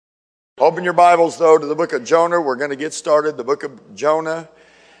Open your Bibles, though, to the book of Jonah. We're going to get started, the book of Jonah,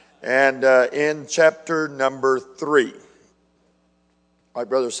 and in chapter number 3. My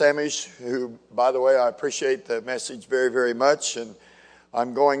brother Samish, who, by the way, I appreciate the message very, very much, and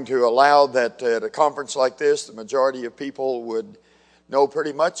I'm going to allow that at a conference like this, the majority of people would know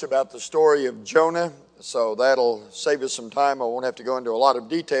pretty much about the story of Jonah, so that'll save us some time. I won't have to go into a lot of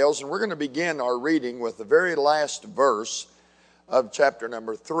details, and we're going to begin our reading with the very last verse of chapter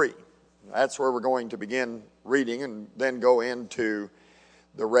number 3. That's where we're going to begin reading and then go into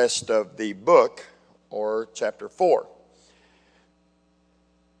the rest of the book, or chapter 4.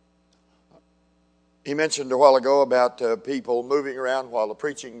 He mentioned a while ago about people moving around while the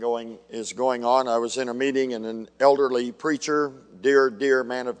preaching is going on. I was in a meeting and an elderly preacher, dear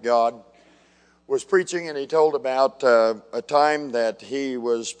man of God, was preaching, and he told about a time that he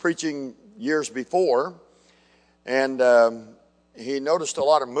was preaching years before, and he noticed a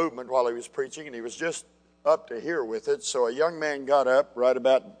lot of movement while he was preaching, and he was just up to here with it. So a young man got up right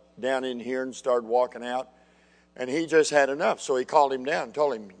about down in here and started walking out, and he just had enough. So he called him down and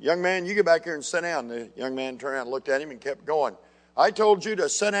told him, "Young man, you get back here and sit down." The young man turned around and looked at him and kept going. "I told you to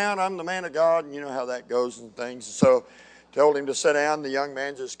sit down. I'm the man of God," and you know how that goes and things. So told him to sit down. The young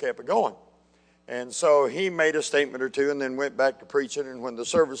man just kept going. And so he made a statement or two and then went back to preaching. And when the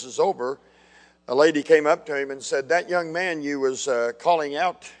service was over, a lady came up to him and said, "That young man you was calling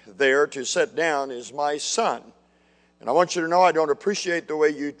out there to sit down is my son. And I want you to know I don't appreciate the way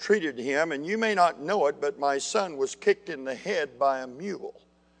you treated him. And you may not know it, but my son was kicked in the head by a mule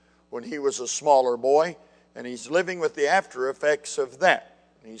when he was a smaller boy. And he's living with the after effects of that."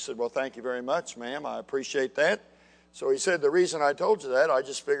 And he said, "Well, thank you very much, ma'am. I appreciate that." So he said, "The reason I told you that, I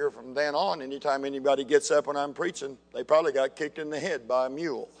just figure from then on, anytime anybody gets up when I'm preaching, they probably got kicked in the head by a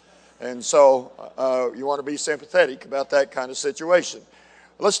mule. And so you want to be sympathetic about that kind of situation."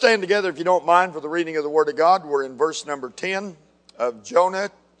 Let's stand together, if you don't mind, for the reading of the Word of God. We're in verse number 10 of Jonah,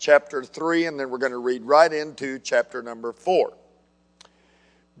 chapter 3, and then we're going to read right into chapter number 4.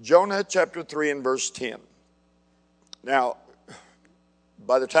 Jonah, chapter 3, and verse 10. Now,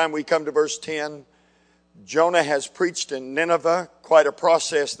 by the time we come to verse 10, Jonah has preached in Nineveh, quite a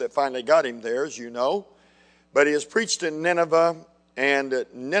process that finally got him there, as you know. But he has preached in Nineveh, and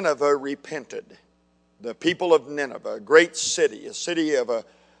Nineveh repented. The people of Nineveh, a great city, a city of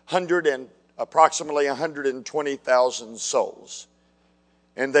approximately 120,000 souls.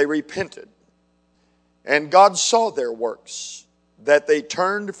 And they repented. And God saw their works, that they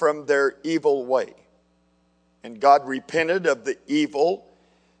turned from their evil way. And God repented of the evil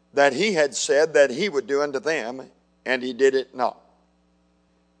that he had said that he would do unto them, and he did it not.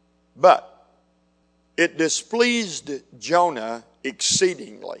 But it displeased Jonah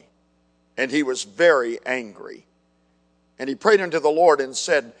exceedingly, and he was very angry. And he prayed unto the Lord and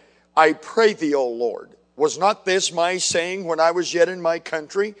said, "I pray thee, O Lord, was not this my saying when I was yet in my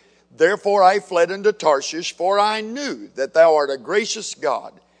country? Therefore I fled unto Tarshish, for I knew that thou art a gracious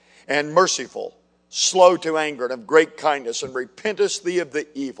God and merciful, slow to anger, and of great kindness, and repentest thee of the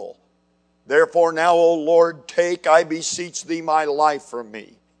evil. Therefore now, O Lord, take, I beseech thee, my life from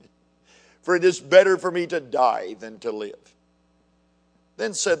me. For it is better for me to die than to live."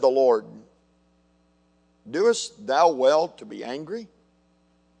 Then said the Lord, "Doest thou well to be angry?"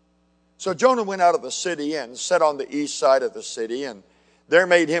 So Jonah went out of the city and sat on the east side of the city, and there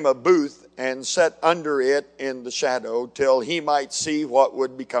made him a booth and sat under it in the shadow till he might see what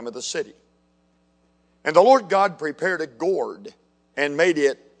would become of the city. And the Lord God prepared a gourd and made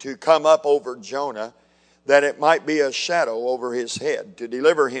it to come up over Jonah, that it might be a shadow over his head, to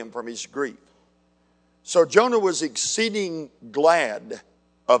deliver him from his grief. So Jonah was exceeding glad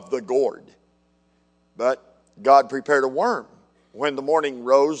of the gourd. But God prepared a worm when the morning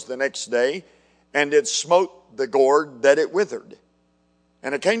rose the next day, and it smote the gourd that it withered.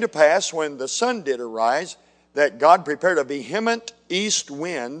 And it came to pass, when the sun did arise, that God prepared a vehement east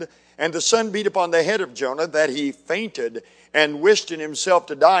wind, and the sun beat upon the head of Jonah, that he fainted and wished in himself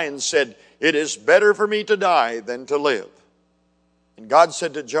to die, and said, "It is better for me to die than to live." And God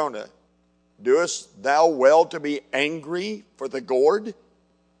said to Jonah, "Doest thou well to be angry for the gourd?"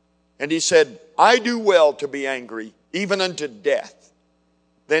 And he said, "I do well to be angry, even unto death."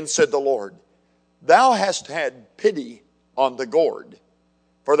 Then said the Lord, "Thou hast had pity on the gourd,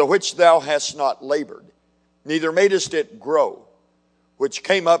 for the which thou hast not labored, neither madest it grow, which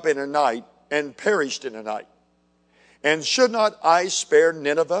came up in a night, and perished in a night. And should not I spare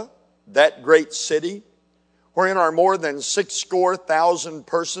Nineveh, that great city, wherein are more than 60,000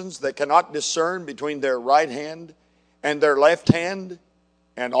 persons that cannot discern between their right hand and their left hand,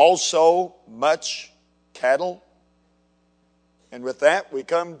 and also much cattle?" And with that, we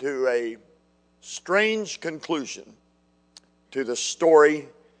come to a strange conclusion to the story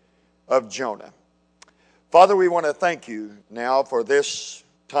of Jonah. Father, we want to thank you now for this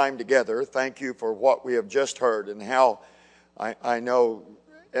time together. Thank you for what we have just heard and how I know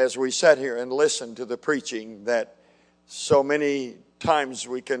as we sat here and listened to the preaching that so many times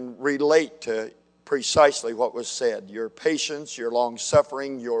we can relate to precisely what was said. Your patience, your long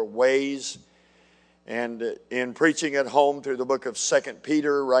suffering, your ways. And in preaching at home through the book of 2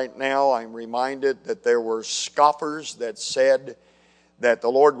 Peter right now, I'm reminded that there were scoffers that said that the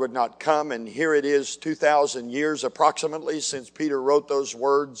Lord would not come. And here it is 2,000 years approximately since Peter wrote those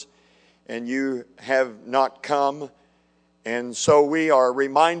words, and you have not come. And so we are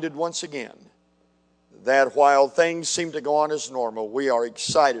reminded once again that while things seem to go on as normal, we are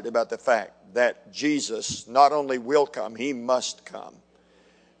excited about the fact that Jesus not only will come, He must come.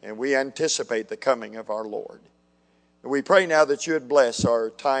 And we anticipate the coming of our Lord. And we pray now that you would bless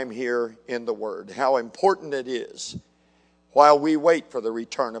our time here in the Word. How important it is while we wait for the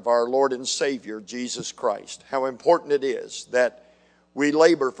return of our Lord and Savior, Jesus Christ. How important it is that we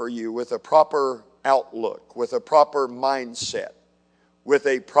labor for you with a proper outlook, with a proper mindset, with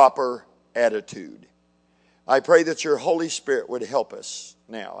a proper attitude. I pray that your Holy Spirit would help us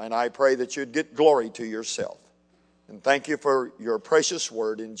now. And I pray that you'd get glory to yourself. And thank you for your precious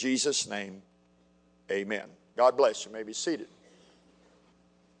word in Jesus' name. Amen. God bless you. You may be seated.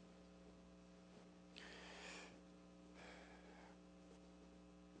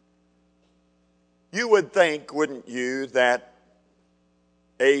 You would think, wouldn't you, that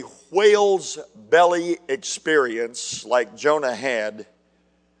a whale's belly experience like Jonah had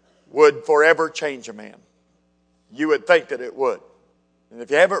would forever change a man. You would think that it would. And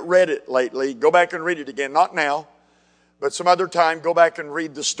if you haven't read it lately, go back and read it again. Not now, but some other time, go back and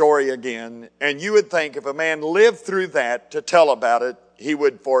read the story again. And you would think if a man lived through that to tell about it, he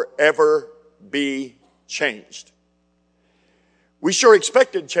would forever be changed. We sure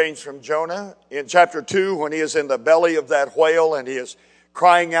expected change from Jonah in chapter 2 when he is in the belly of that whale and he is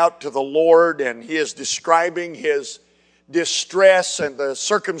crying out to the Lord and he is describing his distress and the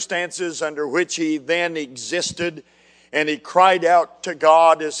circumstances under which he then existed. And he cried out to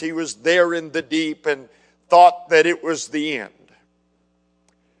God as he was there in the deep and thought that it was the end.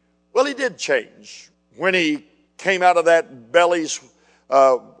 Well, he did change. When he came out of that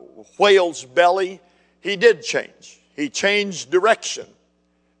whale's belly, he did change. He changed direction.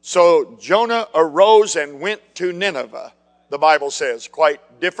 So Jonah arose and went to Nineveh, the Bible says.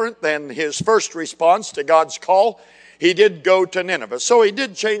 Quite different than his first response to God's call. He did go to Nineveh. So he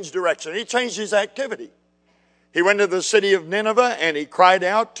did change direction. He changed his activity. He went to the city of Nineveh and he cried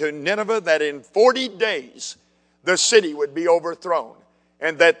out to Nineveh that in 40 days the city would be overthrown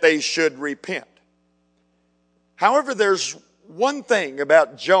and that they should repent. However, there's one thing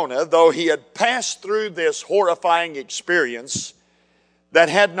about Jonah, though he had passed through this horrifying experience, that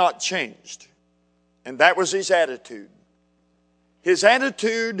had not changed. And that was his attitude. His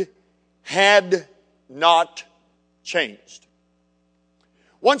attitude had not changed.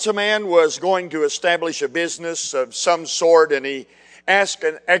 Once a man was going to establish a business of some sort and he asked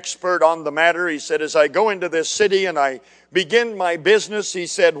an expert on the matter. He said, as I go into this city and I begin my business, he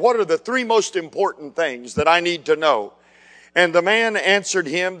said, what are the three most important things that I need to know? And the man answered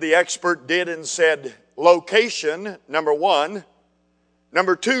him, the expert did, and said, location, number one,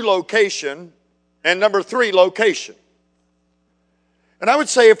 number two, location, and number three, location. And I would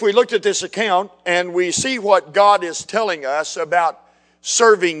say if we looked at this account and we see what God is telling us about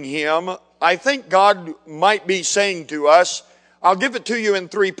serving Him, I think God might be saying to us, I'll give it to you in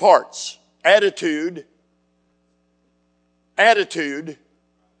three parts. Attitude, attitude,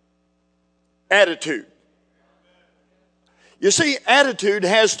 attitude. You see, attitude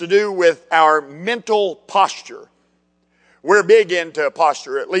has to do with our mental posture. We're big into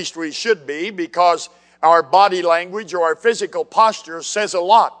posture, at least we should be, because our body language or our physical posture says a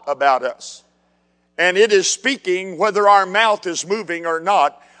lot about us. And it is speaking whether our mouth is moving or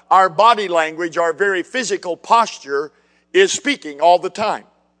not. Our body language, our very physical posture is speaking all the time.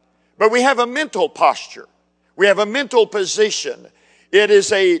 But we have a mental posture. We have a mental position. It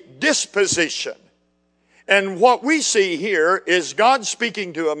is a disposition. And what we see here is God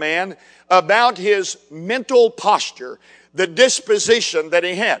speaking to a man about his mental posture, the disposition that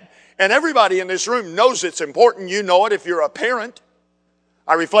he had. And everybody in this room knows it's important. You know it if you're a parent.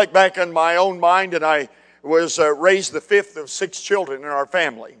 I reflect back on my own mind, and I was raised the fifth of 6 children in our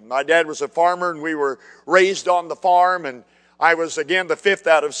family. My dad was a farmer, and we were raised on the farm, and I was, again, the fifth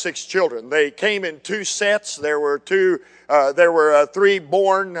out of 6 children. They came in 2 sets. There were 3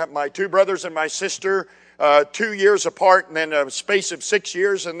 born, my 2 brothers and my sister. 2 years apart, and then a space of 6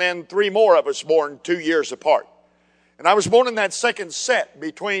 years, and then 3 more of us born 2 years apart. And I was born in that second set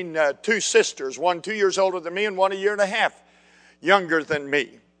between 2 sisters, one 2 years older than me and one 1.5 years younger than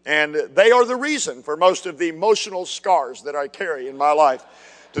me. And they are the reason for most of the emotional scars that I carry in my life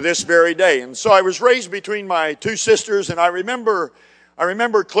to this very day. And so I was raised between my 2 sisters, and I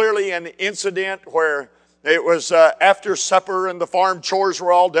remember clearly an incident where it was after supper and the farm chores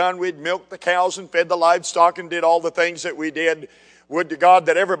were all done. We'd milked the cows and fed the livestock and did all the things that we did. Would to God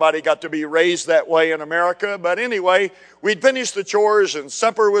that everybody got to be raised that way in America. But anyway, we'd finished the chores and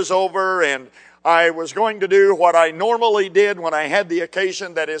supper was over, and I was going to do what I normally did when I had the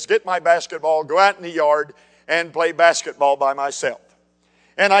occasion, that is get my basketball, go out in the yard, and play basketball by myself.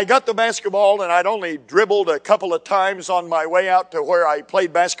 And I got the basketball, and I'd only dribbled a couple of times on my way out to where I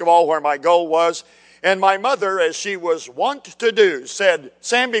played basketball, where my goal was. And my mother, as she was wont to do, said,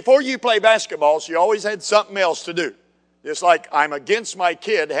 "Sam, before you play basketball," she always had something else to do. Just like I'm against my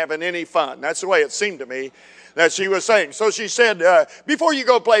kid having any fun. That's the way it seemed to me that she was saying. So she said, before you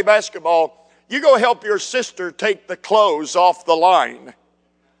go play basketball, you go help your sister take the clothes off the line.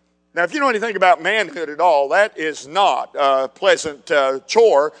 Now, if you know anything about manhood at all, that is not a pleasant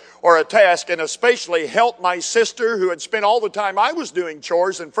chore or a task, and especially help my sister, who had spent all the time I was doing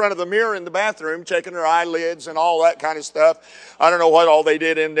chores in front of the mirror in the bathroom, checking her eyelids and all that kind of stuff. I don't know what all they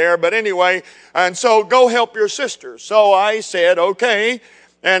did in there, but anyway, and so go help your sister. So I said, okay,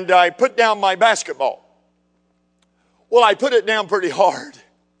 and I put down my basketball. Well, I put it down pretty hard.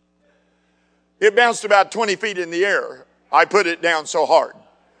 It bounced about 20 feet in the air. I put it down so hard.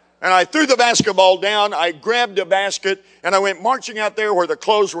 And I threw the basketball down, I grabbed a basket, and I went marching out there where the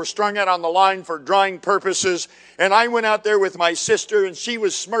clothes were strung out on the line for drying purposes. And I went out there with my sister, and she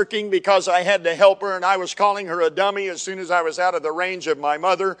was smirking because I had to help her, and I was calling her a dummy as soon as I was out of the range of my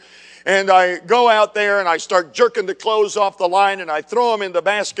mother. And I go out there, and I start jerking the clothes off the line, and I throw them in the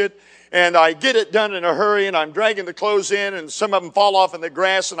basket. And I get it done in a hurry, and I'm dragging the clothes in, and some of them fall off in the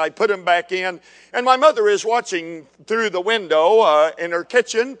grass, and I put them back in. And my mother is watching through the window in her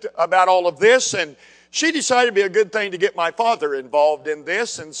kitchen about all of this, and she decided it'd be a good thing to get my father involved in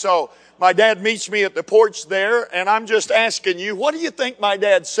this. And so my dad meets me at the porch there, and I'm just asking you, what do you think my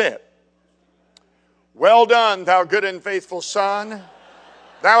dad said? "Well done, thou good and faithful son.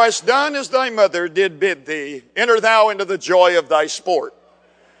 Thou hast done as thy mother did bid thee. Enter thou into the joy of thy sport."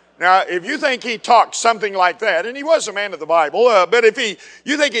 Now, if you think he talked something like that, and he was a man of the Bible, but if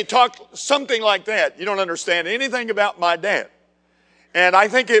you think he talked something like that, you don't understand anything about my dad. And I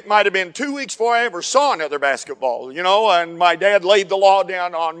think it might have been 2 weeks before I ever saw another basketball, and my dad laid the law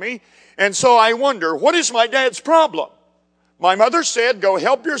down on me. And so I wonder, what is my dad's problem? My mother said, go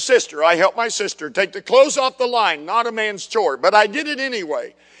help your sister. I helped my sister take the clothes off the line, not a man's chore, but I did it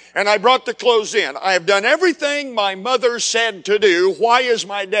anyway. And I brought the clothes in. I have done everything my mother said to do. Why is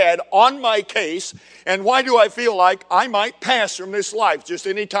my dad on my case? And why do I feel like I might pass from this life just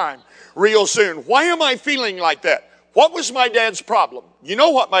any time real soon? Why am I feeling like that? What was my dad's problem? You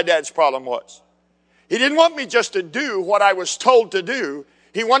know what my dad's problem was? He didn't want me just to do what I was told to do.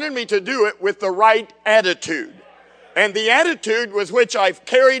 He wanted me to do it with the right attitude. And the attitude with which I've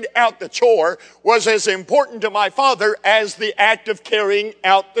carried out the chore was as important to my father as the act of carrying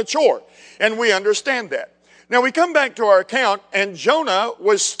out the chore. And we understand that. Now we come back to our account, and Jonah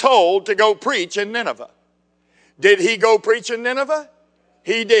was told to go preach in Nineveh. Did he go preach in Nineveh?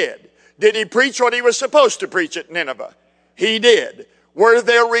 He did. Did he preach what he was supposed to preach at Nineveh? He did. Were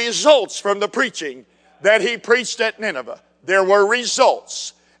there results from the preaching that he preached at Nineveh? There were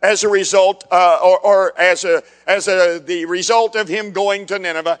results. As a result, the result of him going to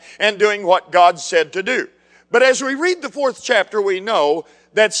Nineveh and doing what God said to do. But as we read the 4th chapter, we know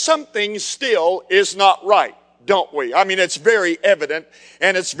that something still is not right, don't we? I mean, it's very evident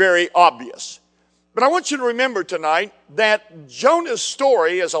and it's very obvious. But I want you to remember tonight that Jonah's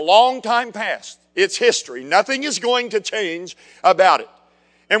story is a long time past. It's history. Nothing is going to change about it.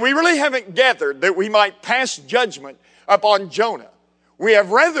 And we really haven't gathered that we might pass judgment upon Jonah. We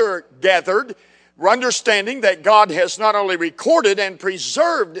have rather gathered, understanding that God has not only recorded and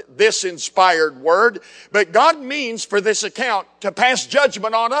preserved this inspired word, but God means for this account to pass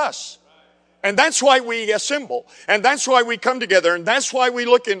judgment on us. And that's why we assemble. And that's why we come together. And that's why we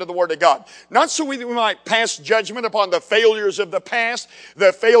look into the Word of God. Not so we might pass judgment upon the failures of the past,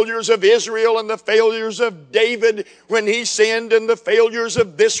 the failures of Israel and the failures of David when he sinned, and the failures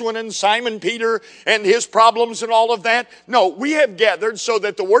of this one and Simon Peter and his problems and all of that. No, we have gathered so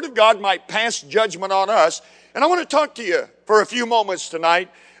that the Word of God might pass judgment on us. And I want to talk to you for a few moments tonight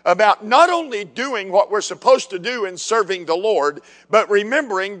about not only doing what we're supposed to do in serving the Lord, but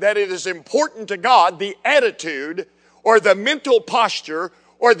remembering that it is important to God, the attitude or the mental posture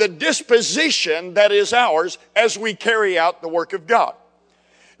or the disposition that is ours as we carry out the work of God.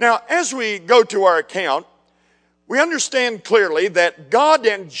 Now, as we go to our account, we understand clearly that God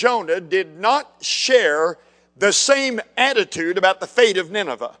and Jonah did not share the same attitude about the fate of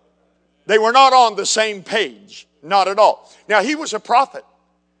Nineveh. They were not on the same page, not at all. Now, he was a prophet.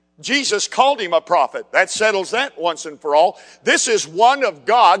 Jesus called him a prophet. That settles that once and for all. This is one of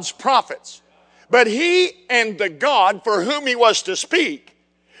God's prophets. But he and the God for whom he was to speak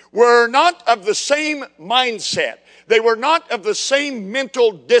were not of the same mindset. They were not of the same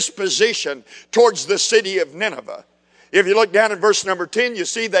mental disposition towards the city of Nineveh. If you look down in verse number 10, you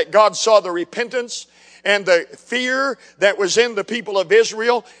see that God saw the repentance and the fear that was in the people of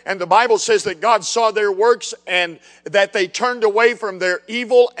Israel. And the Bible says that God saw their works and that they turned away from their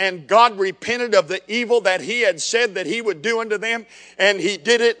evil, and God repented of the evil that he had said that he would do unto them, and he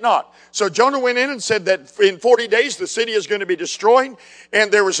did it not. So Jonah went in and said that in 40 days the city is going to be destroyed.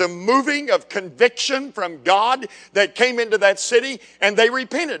 And there was a moving of conviction from God that came into that city, and they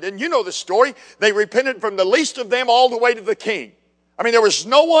repented. And you know the story. They repented from the least of them all the way to the king. I mean, there was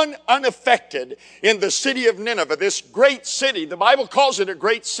no one unaffected in the city of Nineveh, this great city. The Bible calls it a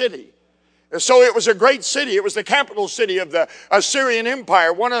great city. So it was a great city. It was the capital city of the Assyrian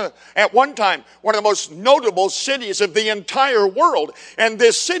Empire. At one time, one of the most notable cities of the entire world. And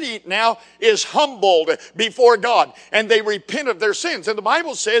this city now is humbled before God. And they repent of their sins. And the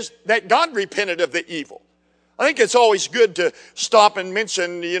Bible says that God repented of the evil. I think it's always good to stop and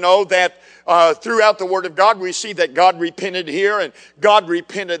mention, that throughout the Word of God, we see that God repented here and God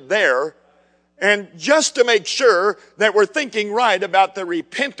repented there. And just to make sure that we're thinking right about the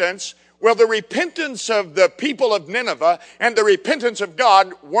repentance, well, the repentance of the people of Nineveh and the repentance of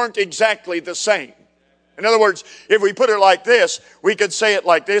God weren't exactly the same. In other words, if we put it like this, we could say it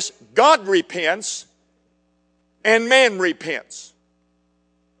like this: God repents and man repents.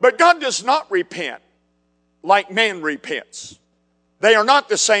 But God does not repent like man repents. They are not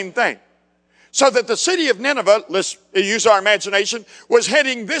the same thing. So that the city of Nineveh, let's use our imagination, was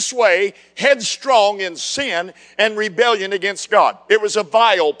heading this way, headstrong in sin and rebellion against God. It was a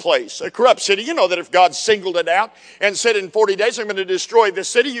vile place, a corrupt city. You know that if God singled it out and said in 40 days, I'm going to destroy this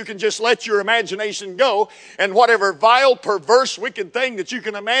city, you can just let your imagination go, and whatever vile, perverse, wicked thing that you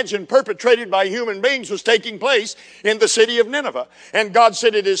can imagine perpetrated by human beings was taking place in the city of Nineveh. And God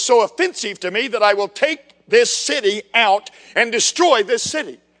said, it is so offensive to me that I will take this city out and destroy this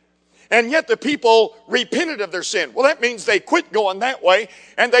city. And yet the people repented of their sin. Well, that means they quit going that way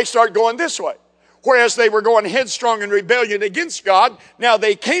and they start going this way. Whereas they were going headstrong in rebellion against God, now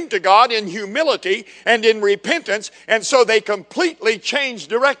they came to God in humility and in repentance, and so they completely changed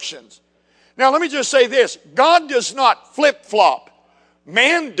directions. Now let me just say this: God does not flip-flop.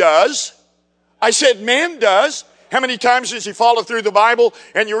 Man does. I said man does. How many times does he follow through the Bible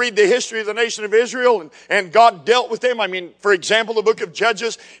and you read the history of the nation of Israel and God dealt with them? I mean, for example, the book of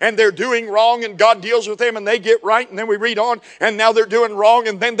Judges, and they're doing wrong and God deals with them and they get right, and then we read on and now they're doing wrong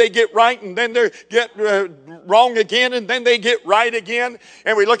and then they get right and then they get wrong again and then they get right again.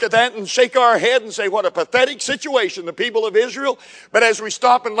 And we look at that and shake our head and say, what a pathetic situation, the people of Israel. But as we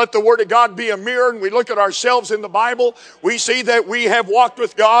stop and let the Word of God be a mirror and we look at ourselves in the Bible, we see that we have walked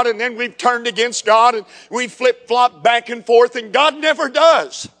with God and then we've turned against God and we flip-flop back and forth, and God never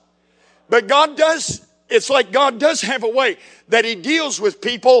does. But God does. It's like God does have a way that he deals with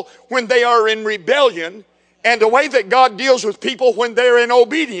people when they are in rebellion, and a way that God deals with people when they're in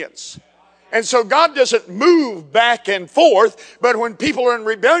obedience. And so God doesn't move back and forth, but when people are in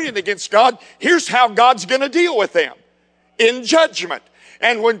rebellion against God, here's how God's going to deal with them: in judgment.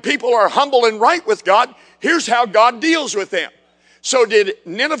 And when people are humble and right with God, here's how God deals with them. So did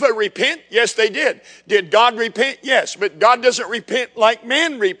Nineveh repent? Yes, they did. Did God repent? Yes. But God doesn't repent like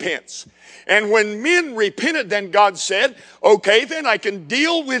man repents. And when men repented, then God said, okay, then I can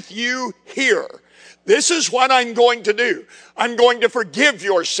deal with you here. This is what I'm going to do. I'm going to forgive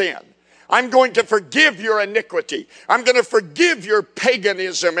your sin. I'm going to forgive your iniquity. I'm going to forgive your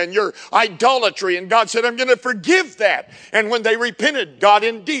paganism and your idolatry. And God said, I'm going to forgive that. And when they repented, God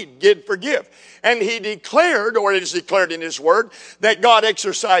indeed did forgive. And he declared, or it is declared in his word, that God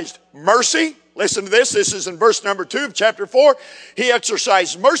exercised mercy. Listen to this. This is in verse number 2 of chapter 4. He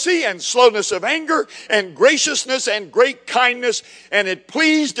exercised mercy and slowness of anger and graciousness and great kindness. And it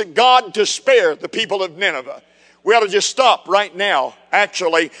pleased God to spare the people of Nineveh. We ought to just stop right now,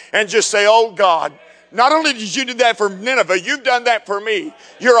 actually, and just say, oh God, Not only did you do that for Nineveh, you've done that for me.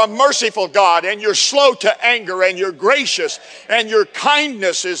 You're a merciful God, and you're slow to anger, and you're gracious, and your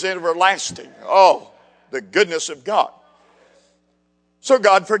kindness is everlasting. Oh, the goodness of God. So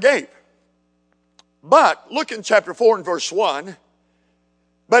God forgave. But look in chapter 4 and verse 1.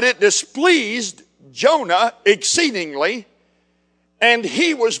 But it displeased Jonah exceedingly, and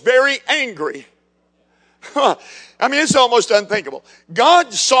he was very angry. I mean, it's almost unthinkable.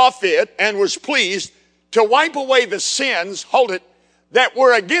 God saw fit and was pleased to wipe away the sins, hold it, that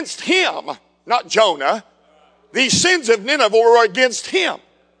were against him, not Jonah. These sins of Nineveh were against him.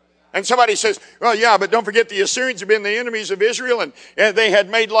 And somebody says, well, yeah, but don't forget the Assyrians have been the enemies of Israel, and they had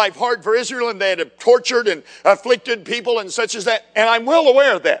made life hard for Israel, and they had tortured and afflicted people and such as that. And I'm well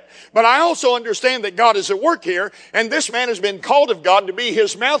aware of that. But I also understand that God is at work here, and this man has been called of God to be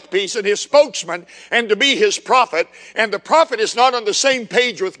his mouthpiece and his spokesman and to be his prophet. And the prophet is not on the same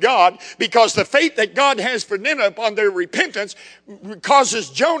page with God, because the fate that God has for Nineveh upon their repentance causes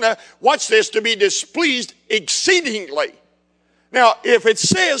Jonah, watch this, to be displeased exceedingly. Now, if it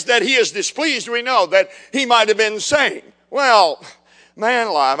says that he is displeased, we know that he might have been saying, well, man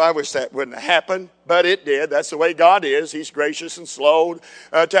alive, I wish that wouldn't have happened, but it did. That's the way God is. He's gracious and slow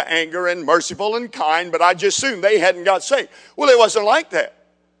to anger and merciful and kind, but I just assumed they hadn't got saved. Well, it wasn't like that.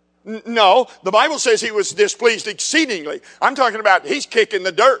 No, the Bible says he was displeased exceedingly. I'm talking about he's kicking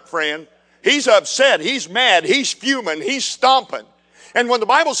the dirt, friend. He's upset. He's mad. He's fuming. He's stomping. And when the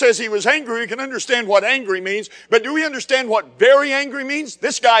Bible says he was angry, we can understand what angry means. But do we understand what very angry means?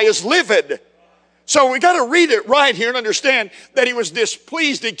 This guy is livid. So we got to read it right here and understand that he was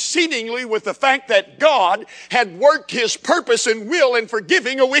displeased exceedingly with the fact that God had worked his purpose and will in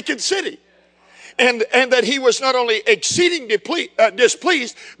forgiving a wicked city. And that he was not only exceedingly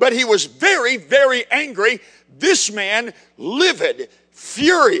displeased, but he was very, very angry. This man, livid,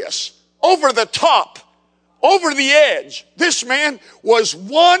 furious, over the top, over the edge. This man was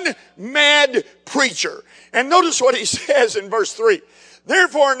one mad preacher. And notice what he says in verse 3.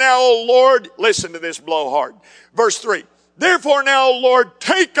 Therefore now, O Lord, listen to this blowhard. Verse 3. Therefore now, O Lord,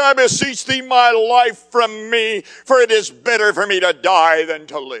 take, I beseech thee, my life from me, for it is better for me to die than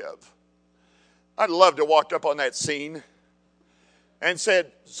to live. I'd love to walk up on that scene and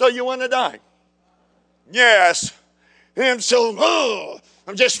said, so you want to die? Yes. And so,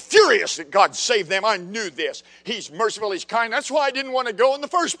 I'm just furious that God saved them. I knew this. He's merciful. He's kind. That's why I didn't want to go in the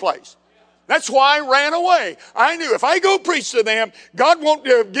first place. That's why I ran away. I knew if I go preach to them, God won't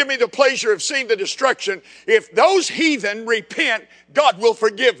give me the pleasure of seeing the destruction. If those heathen repent, God will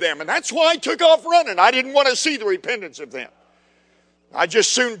forgive them. And that's why I took off running. I didn't want to see the repentance of them. I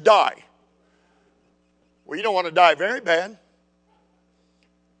just soon die. Well, you don't want to die very bad.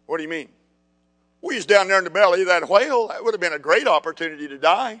 What do you mean? We was down there in the belly of that whale. That would have been a great opportunity to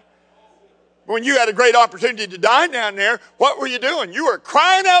die. When you had a great opportunity to die down there, what were you doing? You were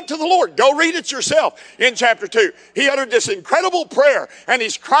crying out to the Lord. Go read it yourself in chapter 2. He uttered this incredible prayer, and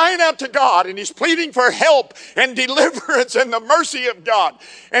he's crying out to God, and he's pleading for help and deliverance and the mercy of God.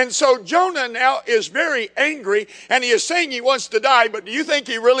 And so Jonah now is very angry, and he is saying he wants to die, but do you think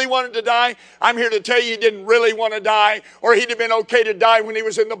he really wanted to die? I'm here to tell you he didn't really want to die, or he'd have been okay to die when he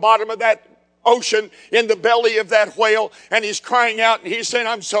was in the bottom of that ocean, in the belly of that whale, and he's crying out and he's saying,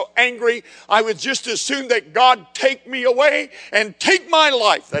 I'm so angry, I would just as soon that God take me away and take my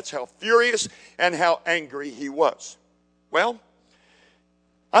life. That's how furious and how angry he was. Well,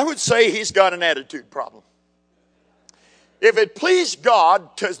 I would say he's got an attitude problem. If it pleased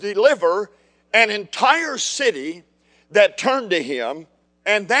God to deliver an entire city that turned to him,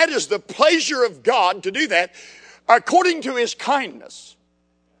 and that is the pleasure of God to do that, according to his kindness,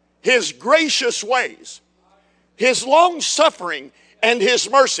 his gracious ways, his long suffering, and his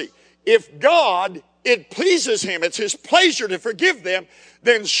mercy. If God, it pleases him, it's his pleasure to forgive them,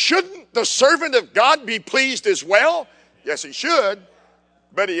 then shouldn't the servant of God be pleased as well? Yes, he should,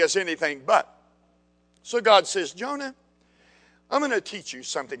 but he is anything but. So God says, Jonah, I'm going to teach you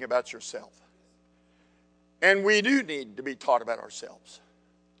something about yourself. And we do need to be taught about ourselves.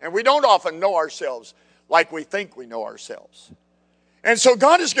 And we don't often know ourselves like we think we know ourselves. And so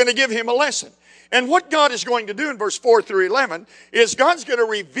God is going to give him a lesson. And what God is going to do in verse 4 through 11 is God's going to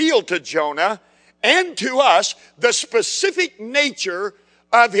reveal to Jonah and to us the specific nature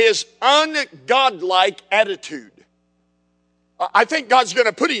of his ungodlike attitude. I think God's going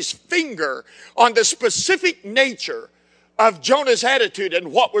to put his finger on the specific nature of Jonah's attitude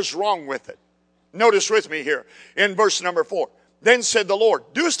and what was wrong with it. Notice with me here in verse number 4. Then said the Lord,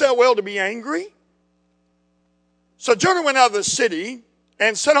 doest thou well to be angry? So Jonah went out of the city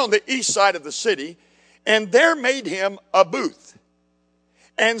and sat on the east side of the city, and there made him a booth.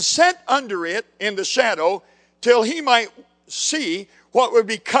 and sat under it in the shadow till he might see what would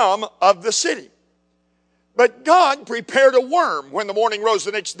become of the city. But God prepared a worm when the morning rose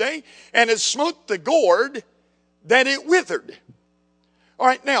the next day, and it smote the gourd that it withered. All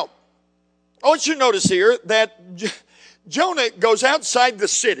right, now, I want you to notice here that Jonah goes outside the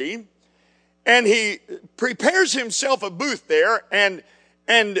city, and he prepares himself a booth there, and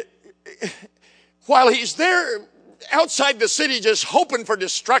while he's there outside the city just hoping for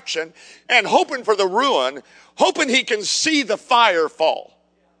destruction and hoping for the ruin, hoping he can see the fire fall.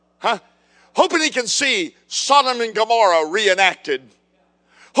 Hoping he can see Sodom and Gomorrah reenacted.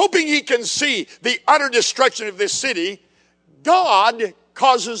 Hoping he can see the utter destruction of this city, God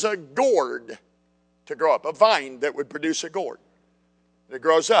causes a gourd to grow up, a vine that would produce a gourd. It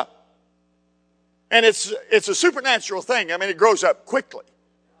grows up. And it's a supernatural thing. I mean, it grows up quickly.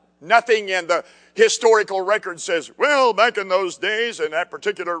 Nothing in the historical record says, well, back in those days in that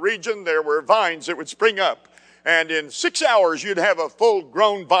particular region, there were vines that would spring up. And in 6 hours, you'd have a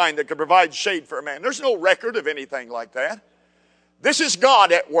full-grown vine that could provide shade for a man. There's no record of anything like that. This is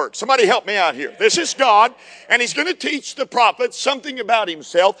God at work. Somebody help me out here. This is God, and he's going to teach the prophet something about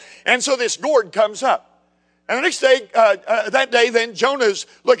himself. And so this gourd comes up. And the next day, that day, then Jonah's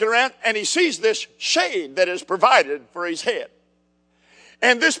looking around, and he sees this shade that is provided for his head.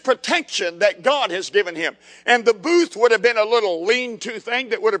 And this protection that God has given him. And the booth would have been a little lean-to thing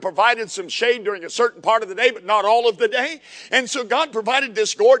that would have provided some shade during a certain part of the day, but not all of the day. And so God provided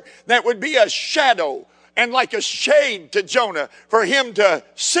this gourd that would be a shadow and like a shade to Jonah for him to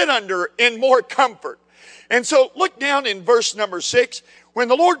sit under in more comfort. And so look down in verse number 6. When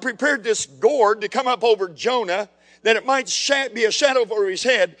the Lord prepared this gourd to come up over Jonah, that it might be a shadow over his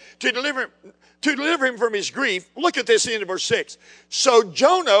head to deliver him from his grief. Look at this in verse 6. So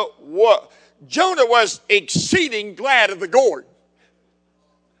Jonah was exceeding glad of the gourd.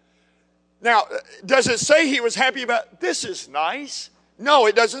 Now, does it say he was happy about, this is nice? No,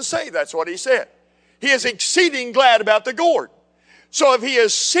 it doesn't say that's what he said. He is exceeding glad about the gourd. So if he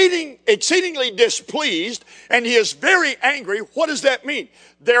is exceedingly displeased and he is very angry, what does that mean?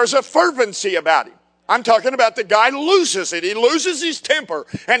 There's a fervency about him. I'm talking about the guy loses it. He loses his temper,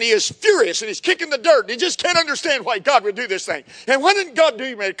 and he is furious, and he's kicking the dirt. He just can't understand why God would do this thing. And why didn't God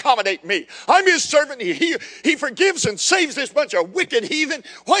do to accommodate me? I'm his servant. He forgives and saves this bunch of wicked heathen.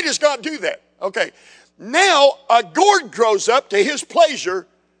 Why does God do that? Okay, now a gourd grows up to his pleasure,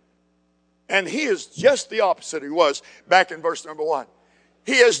 and he is just the opposite he was back in verse number 1.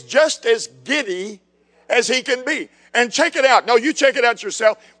 He is just as giddy as he can be. And check it out. No, you check it out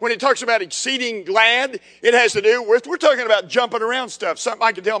yourself. When he talks about exceeding glad, it has to do with, we're talking about jumping around stuff. Something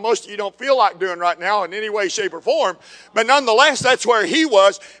I can tell most of you don't feel like doing right now in any way, shape, or form. But nonetheless, that's where he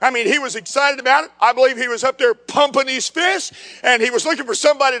was. I mean, he was excited about it. I believe he was up there pumping his fist, and he was looking for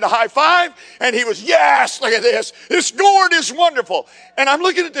somebody to high five, and he was, yes, look at this. This gourd is wonderful. And I'm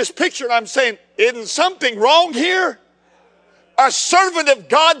looking at this picture, and I'm saying, isn't something wrong here? A servant of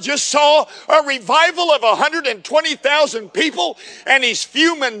God just saw a revival of 120,000 people, and he's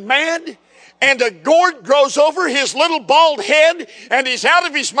fuming mad, and a gourd grows over his little bald head, and he's out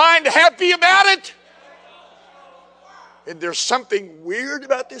of his mind happy about it. And there's something weird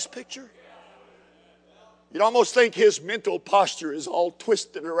about this picture. You'd almost think his mental posture is all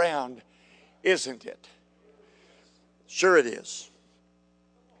twisted around, isn't it? Sure it is.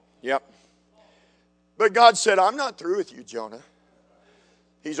 Yep. But God said, I'm not through with you, Jonah.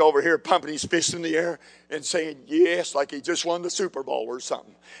 He's over here pumping his fist in the air and saying, yes, like he just won the Super Bowl or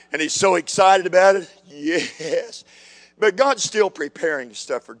something. And he's so excited about it. Yes. But God's still preparing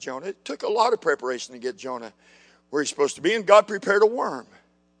stuff for Jonah. It took a lot of preparation to get Jonah where he's supposed to be. And God prepared a worm.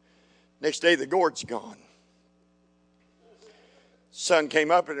 Next day, the gourd's gone. Sun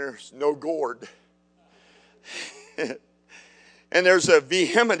came up and there's no gourd. And there's a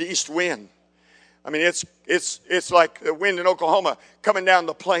vehement east wind. I mean, it's like the wind in Oklahoma coming down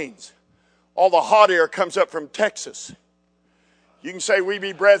the plains. All the hot air comes up from Texas. You can say we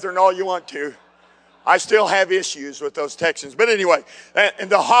be brethren all you want to. I still have issues with those Texans. But anyway, and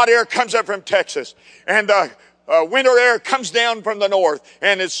the hot air comes up from Texas. And the winter air comes down from the north,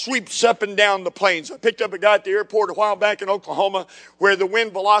 and it sweeps up and down the plains. I picked up a guy at the airport a while back in Oklahoma where the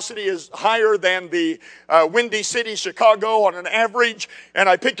wind velocity is higher than the windy city, Chicago, on an average. And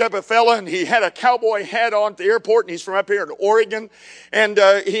I picked up a fella, and he had a cowboy hat on at the airport, and he's from up here in Oregon. And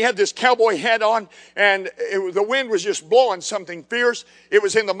he had this cowboy hat on, and the wind was just blowing something fierce. It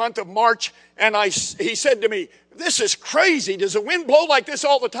was in the month of March, and he said to me, this is crazy. Does the wind blow like this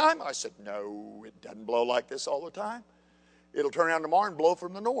all the time? I said, no, it doesn't blow like this all the time. It'll turn around tomorrow and blow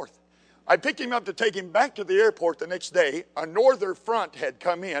from the north. I picked him up to take him back to the airport the next day. A northern front had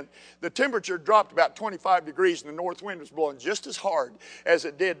come in. The temperature dropped about 25 degrees and the north wind was blowing just as hard as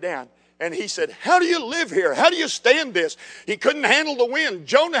it did down. And he said, how do you live here? How do you stand this? He couldn't handle the wind.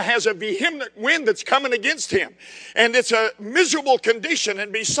 Jonah has a vehement wind that's coming against him. And it's a miserable condition.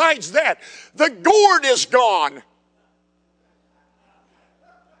 And besides that, the gourd is gone.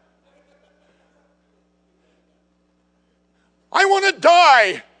 I want to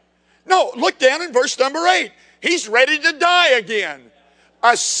die. No, look down in verse number 8. He's ready to die again.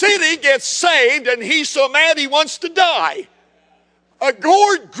 A city gets saved and he's so mad he wants to die. A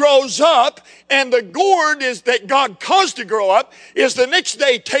gourd grows up, and the gourd is that God caused to grow up is the next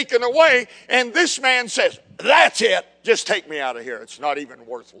day taken away, and this man says, that's it. Just take me out of here. It's not even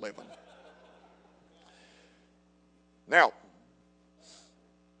worth living. Now,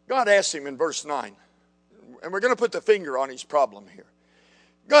 God asked him in verse 9, and we're going to put the finger on his problem here.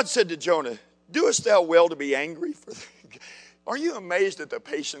 God said to Jonah, doest thou well to be angry? Are you amazed at the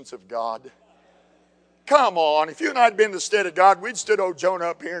patience of God? Come on, if you and I had been the stead of God, we'd stood old Jonah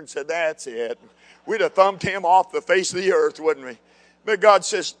up here and said, that's it. We'd have thumbed him off the face of the earth, wouldn't we? But God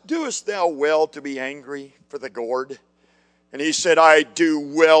says, doest thou well to be angry for the gourd? And he said, I do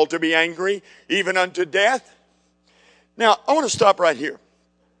well to be angry, even unto death. Now, I want to stop right here,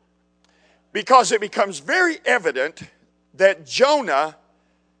 because it becomes very evident that Jonah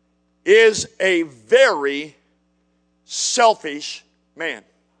is a very selfish man.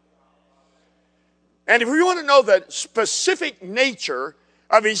 And if we want to know the specific nature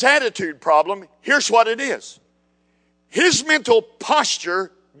of his attitude problem, here's what it is. His mental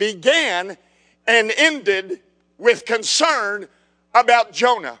posture began and ended with concern about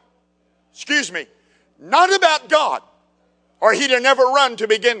Jonah. Excuse me. Not about God, or he'd have never run to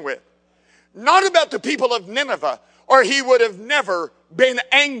begin with. Not about the people of Nineveh, or he would have never been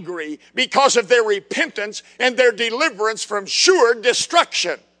angry because of their repentance and their deliverance from sure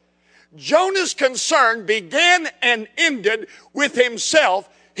destruction. Jonah's concern began and ended with himself.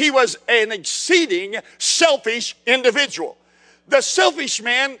 He was an exceeding selfish individual. The selfish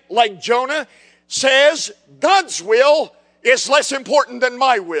man, like Jonah, says God's will is less important than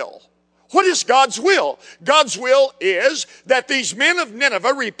my will. What is God's will? God's will is that these men of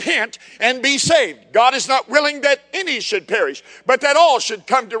Nineveh repent and be saved. God is not willing that any should perish, but that all should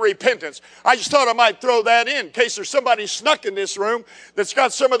come to repentance. I just thought I might throw that in case there's somebody snuck in this room that's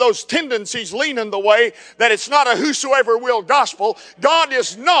got some of those tendencies leaning the way that it's not a whosoever will gospel. God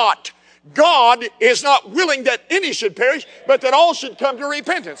is not willing that any should perish, but that all should come to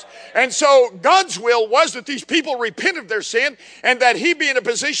repentance. And so God's will was that these people repent of their sin and that he be in a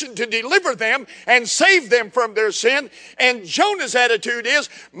position to deliver them and save them from their sin. And Jonah's attitude is,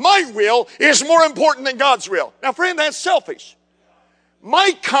 my will is more important than God's will. Now, friend, that's selfish.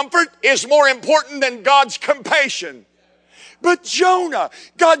 My comfort is more important than God's compassion. But Jonah,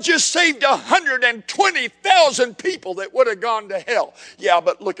 God just saved 120,000 people that would have gone to hell. Yeah,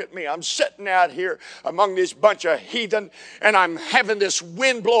 but look at me. I'm sitting out here among this bunch of heathen, and I'm having this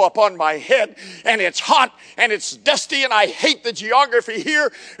wind blow upon my head, and it's hot, and it's dusty, and I hate the geography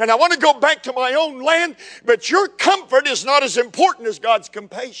here, and I want to go back to my own land, but your comfort is not as important as God's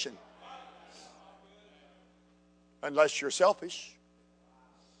compassion. Unless you're selfish.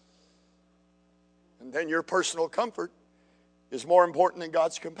 And then your personal comfort is more important than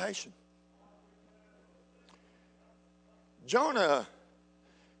God's compassion. Jonah,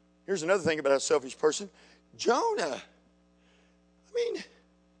 here's another thing about a selfish person. Jonah,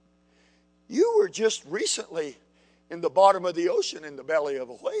 you were just recently in the bottom of the ocean in the belly of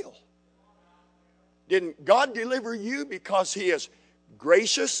a whale. Didn't God deliver you because he is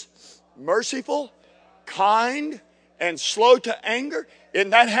gracious, merciful, kind, and slow to anger? Isn't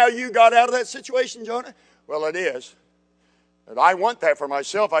that how you got out of that situation, Jonah? Well, it is. And I want that for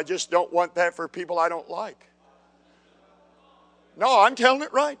myself. I just don't want that for people I don't like. No, I'm telling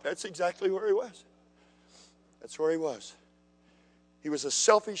it right. That's exactly where he was. That's where he was. He was a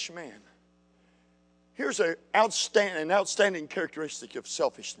selfish man. Here's an outstanding characteristic of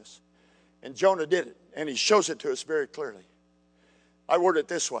selfishness. And Jonah did it. And he shows it to us very clearly. I word it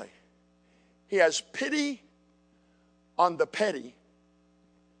this way. He has pity on the petty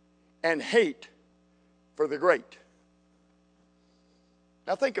and hate for the great.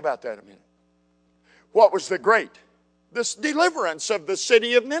 Now think about that a minute. What was the great? This deliverance of the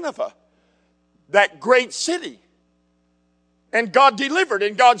city of Nineveh. That great city. And God delivered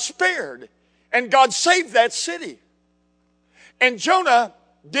and God spared. And God saved that city. And Jonah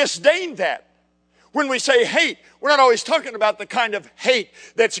disdained that. When we say hate, we're not always talking about the kind of hate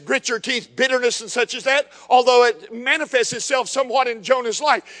that's grit your teeth, bitterness and such as that, although it manifests itself somewhat in Jonah's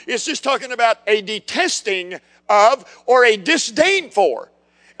life. It's just talking about a detesting of or a disdain for.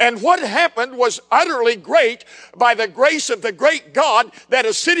 And what happened was utterly great by the grace of the great God that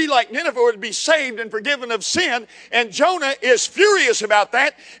a city like Nineveh would be saved and forgiven of sin. And Jonah is furious about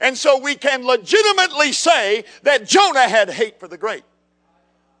that. And so we can legitimately say that Jonah had hate for the great.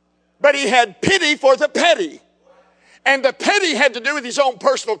 But he had pity for the petty. And the petty had to do with his own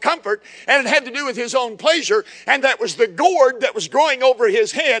personal comfort, and it had to do with his own pleasure, and that was the gourd that was growing over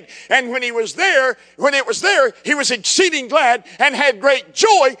his head. And when it was there, he was exceeding glad and had great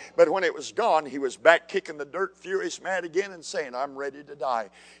joy. But when it was gone, he was back kicking the dirt, furious, mad again, and saying, I'm ready to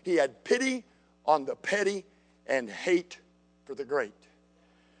die. He had pity on the petty and hate for the great.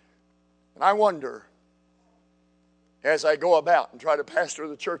 And I wonder, as I go about and try to pastor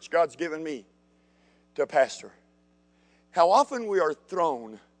the church God's given me to pastor, how often we are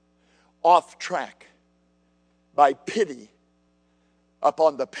thrown off track by pity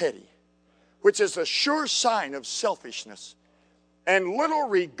upon the petty, which is a sure sign of selfishness and little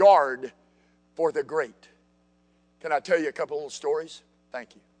regard for the great. Can I tell you a couple little stories?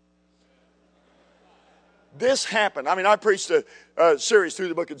 Thank you. This happened. I preached a series through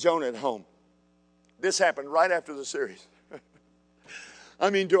the book of Jonah at home. This happened right after the series.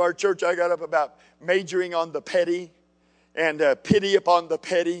 To our church, I got up about majoring on the petty and pity upon the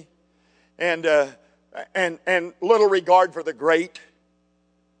petty and little regard for the great.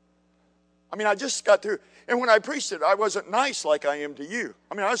 I just got through. And when I preached it, I wasn't nice like I am to you.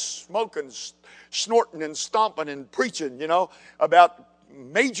 I was smoking, snorting, and stomping and preaching, about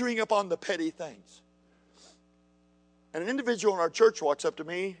majoring upon the petty things. And an individual in our church walks up to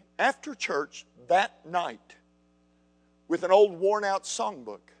me after church that night with an old worn-out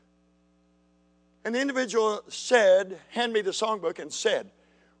songbook. And the individual handed me the songbook and said,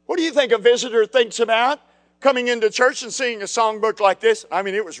 what do you think a visitor thinks about coming into church and seeing a songbook like this?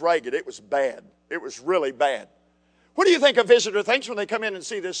 It was ragged. It was bad. It was really bad. What do you think a visitor thinks when they come in and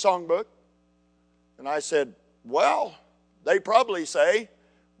see this songbook? And I said, well, they probably say,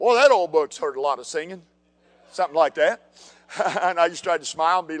 boy, that old book's heard a lot of singing. Something like that. And I just tried to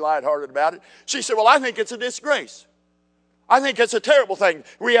smile and be lighthearted about it. She said, well, I think it's a disgrace. I think it's a terrible thing.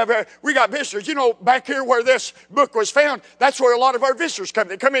 We got visitors. Back here where this book was found, that's where a lot of our visitors come.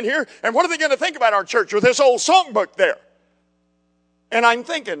 They come in here, and what are they going to think about our church with this old songbook there? And I'm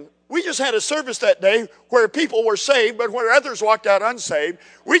thinking, we just had a service that day where people were saved, but where others walked out unsaved.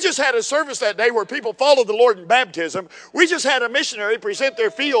 We just had a service that day where people followed the Lord in baptism. We just had a missionary present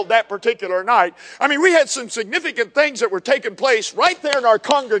their field that particular night. We had some significant things that were taking place right there in our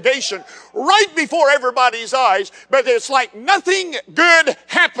congregation, right before everybody's eyes, but it's like nothing good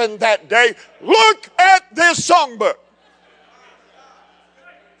happened that day. Look at this songbook.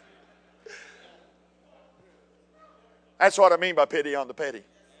 That's what I mean by pity on the petty.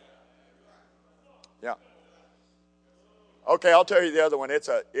 Yeah. Okay, I'll tell you the other one. It's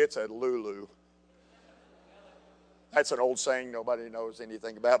a Lulu. That's an old saying nobody knows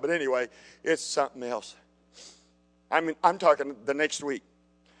anything about. But anyway, it's something else. I'm talking the next week.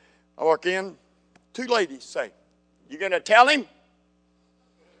 I walk in, two ladies say, you going to tell him?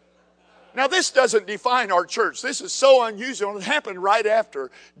 Now, this doesn't define our church. This is so unusual. It happened right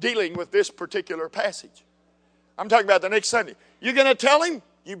after dealing with this particular passage. I'm talking about the next Sunday. You going to tell him?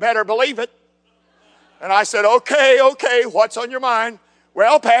 You better believe it. And I said, okay, what's on your mind?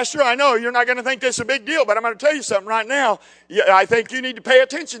 Well, Pastor, I know you're not going to think this is a big deal, but I'm going to tell you something right now I think you need to pay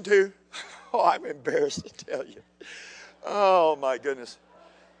attention to. Oh, I'm embarrassed to tell you. Oh, my goodness.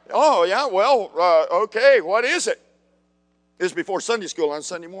 Oh, yeah, well, okay, what is it? This is before Sunday school on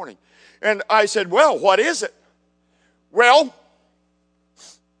Sunday morning. And I said, well, what is it? Well,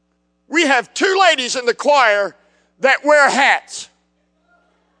 we have two ladies in the choir that wear hats.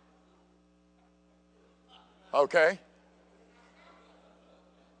 Okay.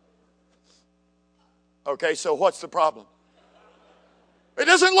 Okay, so what's the problem? It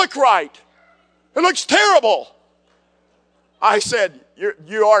doesn't look right. It looks terrible. I said,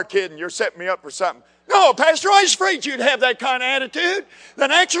 you are kidding. You're setting me up for something. No, Pastor, I was afraid you'd have that kind of attitude.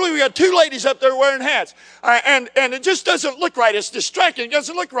 Then actually we got two ladies up there wearing hats. And it just doesn't look right. It's distracting. It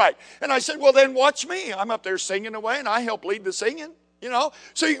doesn't look right. And I said, well, then watch me. I'm up there singing away, and I help lead the singing.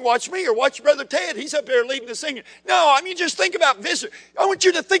 So you can watch me or watch Brother Ted. He's up there leading the singing. No, just think about visitors. I want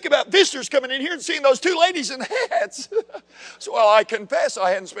you to think about visitors coming in here and seeing those two ladies in hats. So, well, I confess I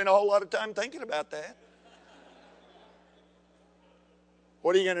hadn't spent a whole lot of time thinking about that.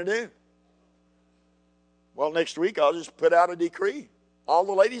 What are you going to do? Well, next week I'll just put out a decree. All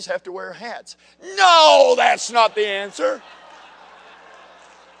the ladies have to wear hats. No, that's not the answer.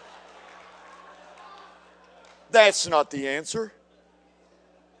 That's not the answer.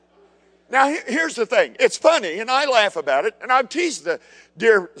 Now, here's the thing. It's funny, and I laugh about it, and I've teased the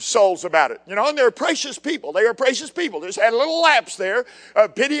dear souls about it. And they're precious people. They are precious people. Just had a little lapse there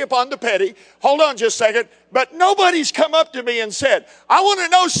of pity upon the petty. Hold on just a second. But nobody's come up to me and said, I want to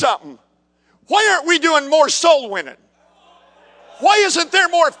know something. Why aren't we doing more soul winning? Why isn't there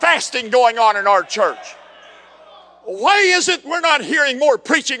more fasting going on in our church? Why is it we're not hearing more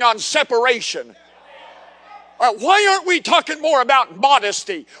preaching on separation? Why aren't we talking more about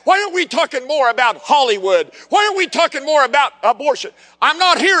modesty? Why aren't we talking more about Hollywood? Why aren't we talking more about abortion? I'm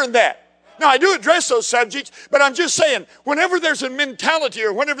not hearing that. Now, I do address those subjects, but I'm just saying, whenever there's a mentality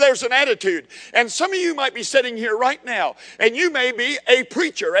or whenever there's an attitude, and some of you might be sitting here right now, and you may be a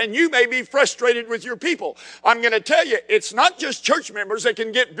preacher, and you may be frustrated with your people. I'm going to tell you, it's not just church members that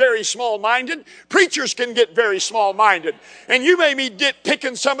can get very small-minded. Preachers can get very small-minded. And you may be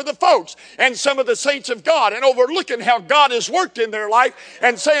picking some of the folks and some of the saints of God and overlooking how God has worked in their life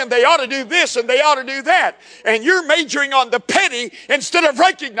and saying they ought to do this and they ought to do that. And you're majoring on the petty instead of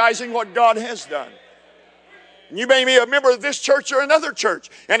recognizing what God has done. You may be a member of this church or another church,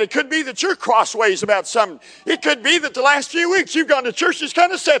 and it could be that you're crossways about something. It could be that the last few weeks you've gone to church, just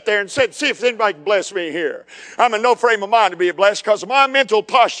kind of sat there and said, see if anybody can bless me here. I'm in no frame of mind to be blessed because of my mental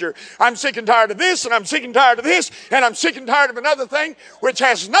posture. I'm sick and tired of this, and I'm sick and tired of this, and I'm sick and tired of another thing, which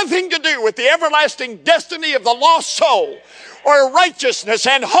has nothing to do with the everlasting destiny of the lost soul or righteousness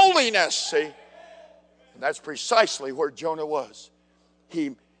and holiness. See? And that's precisely where Jonah was.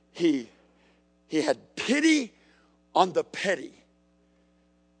 He had pity on the petty,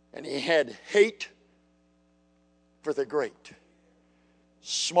 and he had hate for the great.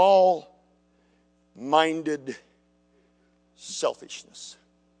 Small-minded selfishness.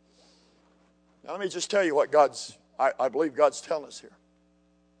 Now let me just tell you what I believe God's telling us here.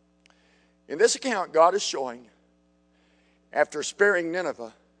 In this account, God is showing, after sparing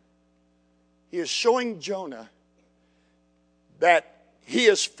Nineveh, He is showing Jonah that he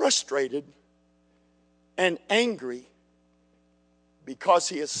is frustrated and angry because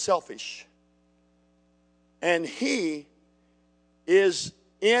he is selfish. And he is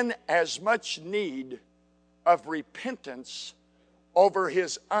in as much need of repentance over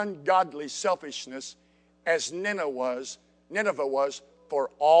his ungodly selfishness as Nineveh was for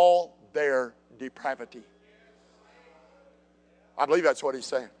all their depravity. I believe that's what he's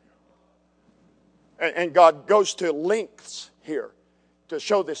saying. And God goes to lengths here to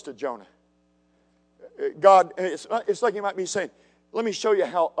show this to Jonah. God, it's like He might be saying, let me show you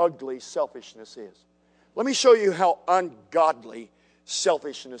how ugly selfishness is. Let me show you how ungodly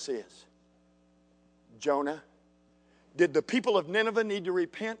selfishness is. Jonah, did the people of Nineveh need to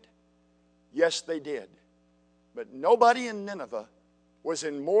repent? Yes, they did. But nobody in Nineveh was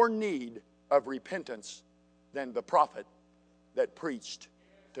in more need of repentance than the prophet that preached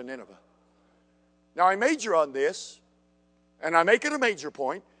to Nineveh. Now, I major on this, and I make it a major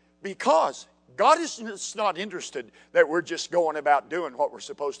point, because God is just not interested that we're just going about doing what we're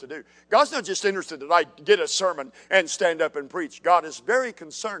supposed to do. God's not just interested that I get a sermon and stand up and preach. God is very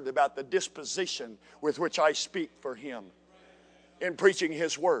concerned about the disposition with which I speak for Him in preaching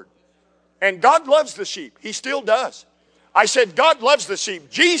His Word. And God loves the sheep. He still does. I said God loves the sheep.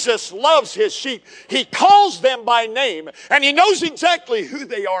 Jesus loves His sheep. He calls them by name, and He knows exactly who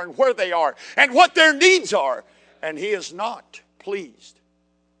they are and where they are and what their needs are. And He is not pleased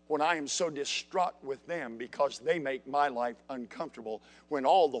when I am so distraught with them because they make my life uncomfortable, when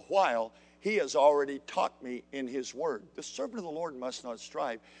all the while He has already taught me in His Word. The servant of the Lord must not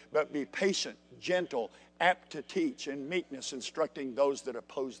strive, but be patient, gentle, apt to teach, and meekness, instructing those that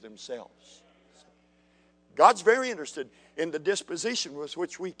oppose themselves. God's very interested in the disposition with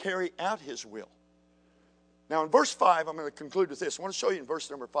which we carry out His will. Now in verse 5, I'm going to conclude with this. I want to show you in verse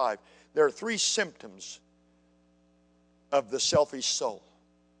number 5, there are 3 symptoms of the selfish soul.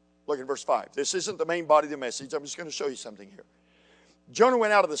 Look at verse 5. This isn't the main body of the message. I'm just going to show you something here. Jonah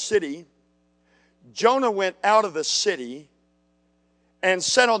went out of the city. Jonah went out of the city and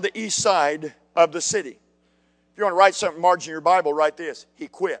sat on the east side of the city. If you want to write something, margin your Bible, write this. He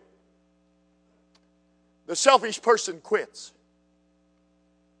quit. The selfish person quits.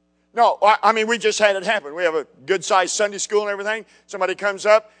 No, I mean, we just had it happen. We have a good-sized Sunday school and everything. Somebody comes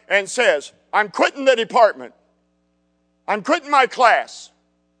up and says, I'm quitting the department. I'm quitting my class.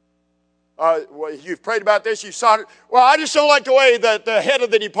 Well, you've prayed about this, you saw it. Well, I just don't like the way that the head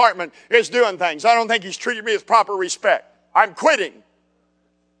of the department is doing things. I don't think he's treated me with proper respect. I'm quitting.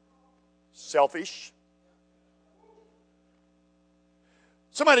 Selfish.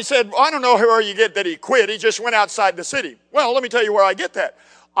 Somebody said, well, I don't know where you get that he quit. He just went outside the city. Well, let me tell you where I get that.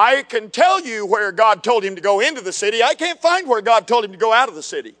 I can tell you where God told him to go into the city. I can't find where God told him to go out of the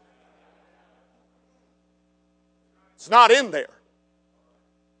city. It's not in there.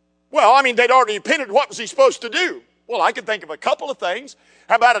 Well, I mean, they'd already repented. What was he supposed to do? Well, I could think of a couple of things.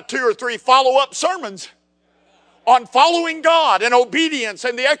 How about a 2 or 3 follow-up sermons on following God and obedience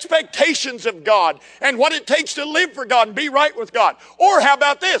and the expectations of God and what it takes to live for God and be right with God? Or how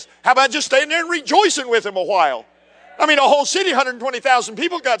about this? How about just staying there and rejoicing with him a while? I mean, a whole city, 120,000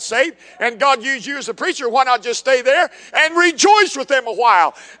 people got saved, and God used you as a preacher. Why not just stay there and rejoice with them a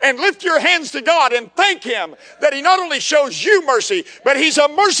while and lift your hands to God and thank him that he not only shows you mercy, but he's a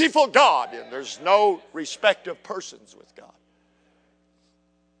merciful God. And there's no respect of persons with God.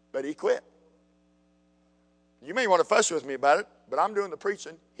 But he quit. You may want to fuss with me about it, but I'm doing the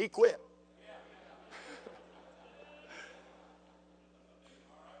preaching. He quit.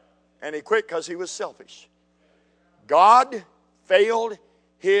 And he quit because he was selfish. God failed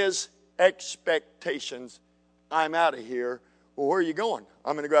his expectations. I'm out of here. Well, where are you going?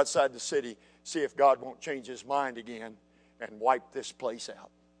 I'm going to go outside the city, see if God won't change his mind again and wipe this place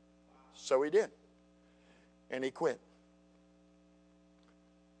out. So he did. And he quit.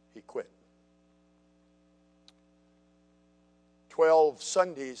 He quit. 12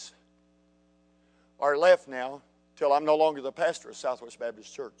 Sundays are left now till I'm no longer the pastor of Southwest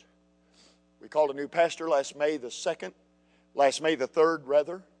Baptist Church. We called a new pastor last May the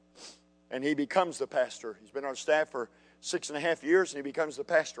 3rd, and he becomes the pastor. He's been on staff for 6.5 years, and he becomes the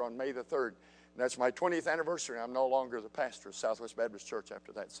pastor on May the 3rd. And that's my 20th anniversary. I'm no longer the pastor of Southwest Baptist Church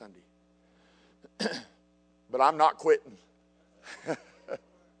after that Sunday. But I'm not quitting.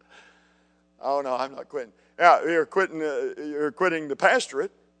 Oh, no, I'm not quitting. Yeah, you're quitting the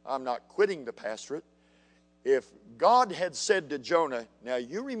pastorate. I'm not quitting the pastorate. If God had said to Jonah, now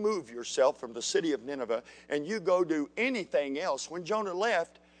you remove yourself from the city of Nineveh and you go do anything else, when Jonah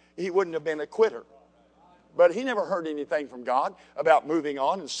left, he wouldn't have been a quitter. But he never heard anything from God about moving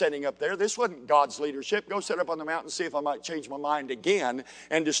on and setting up there. This wasn't God's leadership. Go set up on the mountain and see if I might change my mind again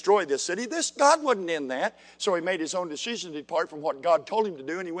and destroy this city. God wasn't in that. So he made his own decision to depart from what God told him to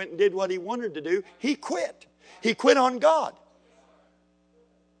do, and he went and did what he wanted to do. He quit. He quit on God.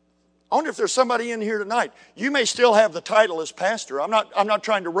 I wonder if there's somebody in here tonight. You may still have the title as pastor. I'm not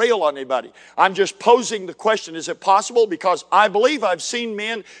trying to rail on anybody. I'm just posing the question, is it possible? Because I believe I've seen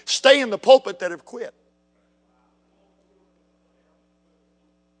men stay in the pulpit that have quit.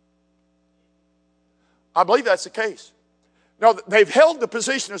 I believe that's the case. Now, they've held the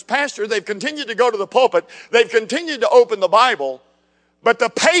position as pastor. They've continued to go to the pulpit. They've continued to open the Bible. But the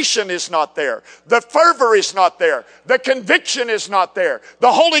patience is not there. The fervor is not there. The conviction is not there.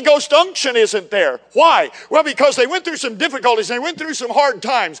 The Holy Ghost unction isn't there. Why? Well, because they went through some difficulties. They went through some hard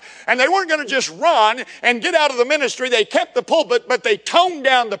times. And they weren't going to just run and get out of the ministry. They kept the pulpit, but they toned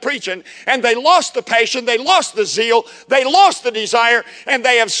down the preaching. And they lost the passion. They lost the zeal. They lost the desire. And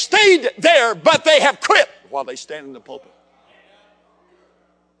they have stayed there, but they have quit while they stand in the pulpit.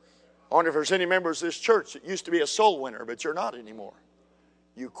 I wonder if there's any members of this church that used to be a soul winner, but you're not anymore.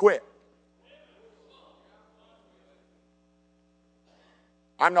 You quit.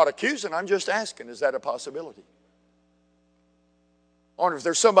 I'm not accusing, I'm just asking, is that a possibility? I wonder if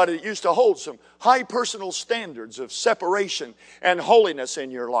there's somebody that used to hold some high personal standards of separation and holiness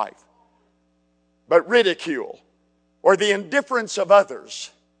in your life, but ridicule or the indifference of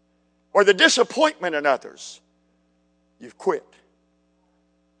others or the disappointment in others, you've quit.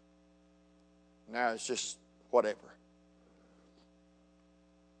 Now it's just whatever.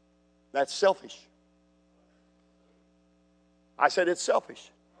 That's selfish. I said it's selfish.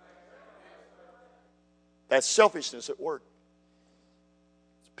 That's selfishness at work.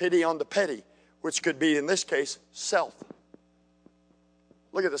 It's pity on the petty, which could be, in this case, self.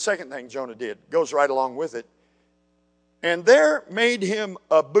 Look at the second thing Jonah did. Goes right along with it. And there made him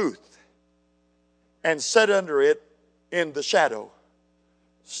a booth and sat under it in the shadow.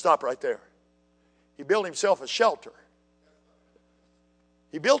 Stop right there. He built himself a shelter.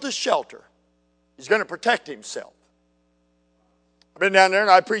 He built a shelter. He's going to protect himself. I've been down there and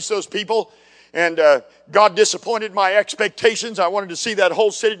I preached those people, and God disappointed my expectations. I wanted to see that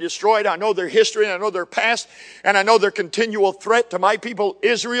whole city destroyed. I know their history, and I know their past, and I know their continual threat to my people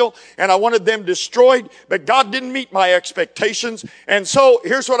Israel, and I wanted them destroyed, but God didn't meet my expectations. And so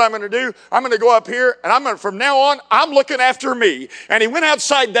here's what I'm going to do. I'm going to go up here, and from now on, I'm looking after me. And he went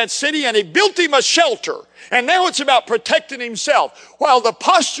outside that city and he built him a shelter. And now it's about protecting himself, while the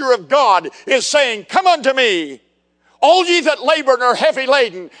posture of God is saying, come unto me, all ye that labor and are heavy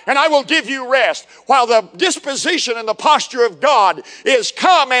laden, and I will give you rest. While the disposition and the posture of God is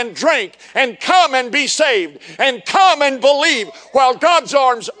come and drink, and come and be saved, and come and believe, while God's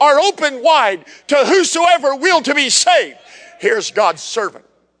arms are open wide to whosoever will to be saved. Here's God's servant.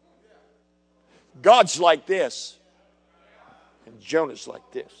 God's like this, and Jonah's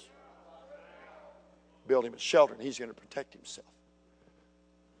like this. Build him a shelter, and he's going to protect himself.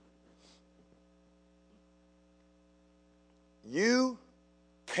 You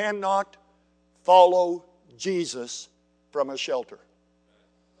cannot follow Jesus from a shelter.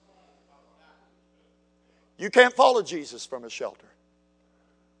 You can't follow Jesus from a shelter.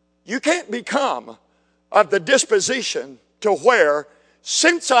 You can't become of the disposition to where,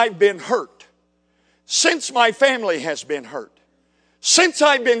 since I've been hurt, since my family has been hurt, since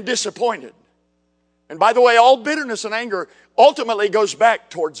I've been disappointed, and by the way, all bitterness and anger ultimately goes back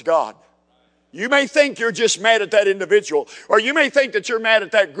towards God. You may think you're just mad at that individual, or you may think that you're mad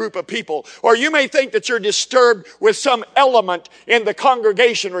at that group of people, or you may think that you're disturbed with some element in the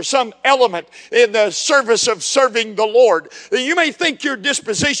congregation or some element in the service of serving the Lord. You may think your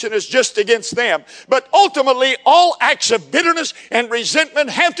disposition is just against them, but ultimately all acts of bitterness and resentment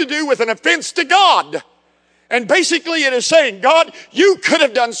have to do with an offense to God. And basically it is saying, God, you could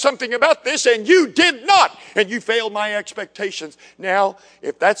have done something about this and you did not. And you failed my expectations. Now,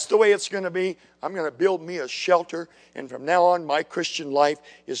 if that's the way it's going to be, I'm going to build me a shelter. And from now on, my Christian life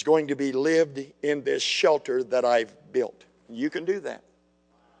is going to be lived in this shelter that I've built. You can do that.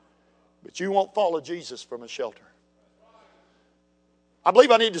 But you won't follow Jesus from a shelter. I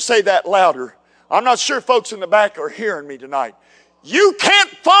believe I need to say that louder. I'm not sure folks in the back are hearing me tonight. You can't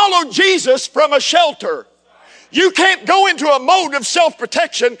follow Jesus from a shelter. You can't go into a mode of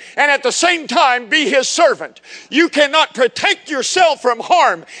self-protection and at the same time be His servant. You cannot protect yourself from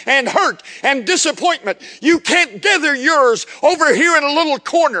harm and hurt and disappointment. You can't gather yours over here in a little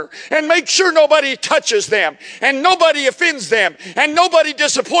corner and make sure nobody touches them and nobody offends them and nobody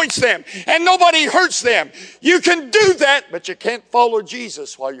disappoints them and nobody hurts them. You can do that, but you can't follow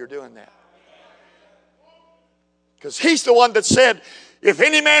Jesus while you're doing that. Because He's the one that said, if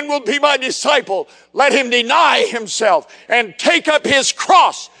any man will be my disciple, let him deny himself and take up his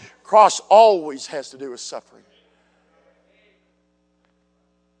cross. Cross always has to do with suffering.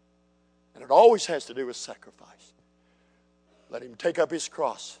 And it always has to do with sacrifice. Let him take up his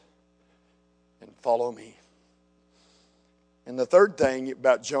cross and follow me. And the third thing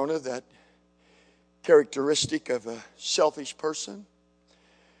about Jonah, that characteristic of a selfish person,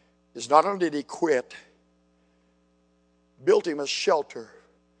 is not only did he quit, built him a shelter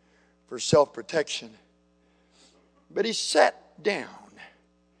for self-protection, but he sat down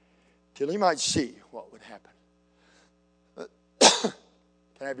till he might see what would happen. Can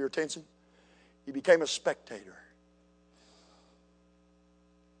I have your attention? He became a spectator.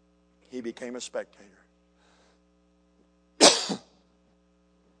 He became a spectator.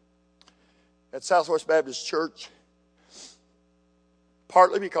 At Southwest Baptist Church,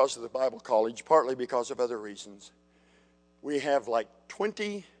 partly because of the Bible college, partly because of other reasons, we have like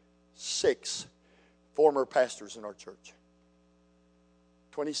 26 former pastors in our church.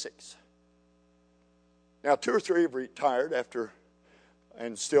 26. Now, 2 or 3 have retired after,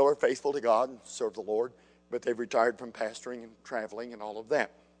 and still are faithful to God and serve the Lord, but they've retired from pastoring and traveling and all of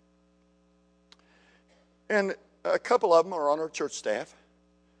that. And a couple of them are on our church staff,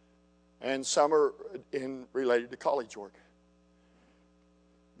 and some are related to college work.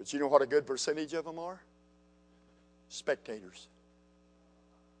 But you know what a good percentage of them are? Spectators.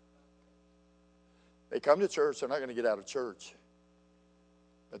 They come to church, they're not going to get out of church.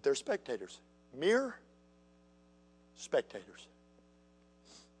 But they're spectators. Mere spectators.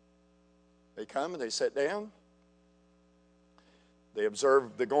 They come and they sit down. They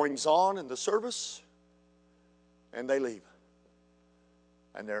observe the goings on in the service. And they leave.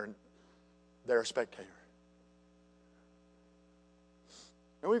 And they're a spectator.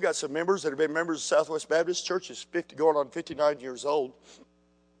 And we've got some members that have been members of Southwest Baptist Church. Is 50, going on 59 years old.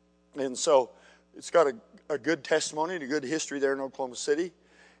 And so it's got a good testimony and a good history there in Oklahoma City.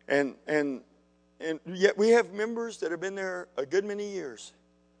 And yet we have members that have been there a good many years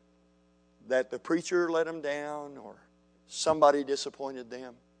that the preacher let them down or somebody disappointed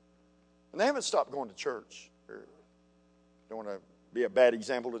them. And they haven't stopped going to church. They don't want to be a bad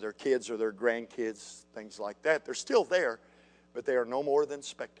example to their kids or their grandkids, things like that. They're still there. But they are no more than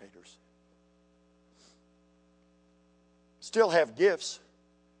spectators. Still have gifts,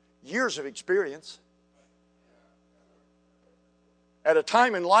 years of experience, at a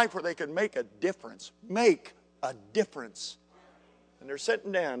time in life where they can make a difference. Make a difference. And they're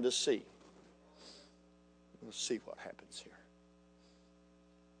sitting down to see. We'll see what happens here.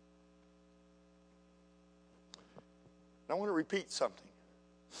 I want to repeat something.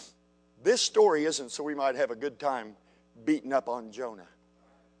 This story isn't so we might have a good time beating up on Jonah.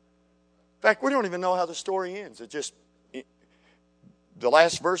 In fact, we don't even know how the story ends. The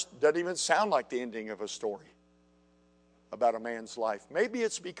last verse doesn't even sound like the ending of a story about a man's life. Maybe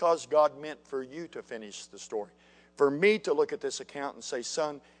it's because God meant for you to finish the story. For me to look at this account and say,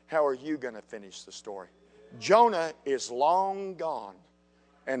 son, how are you going to finish the story? Jonah is long gone,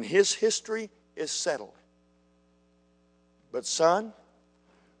 and his history is settled. But son,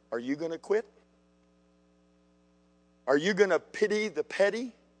 are you going to quit? Are you going to pity the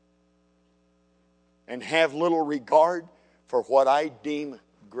petty and have little regard for what I deem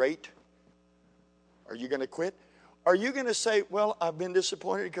great? Are you going to quit? Are you going to say, well, I've been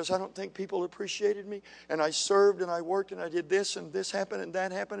disappointed because I don't think people appreciated me, and I served and I worked and I did this and this happened and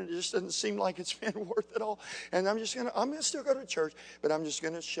that happened, and it just doesn't seem like it's been worth it all, and I'm going to still go to church, but I'm just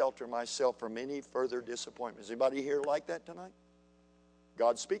going to shelter myself from any further disappointments. Anybody here like that tonight?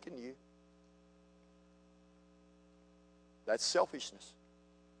 God's speaking to you. That's selfishness.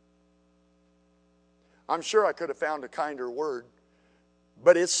 I'm sure I could have found a kinder word,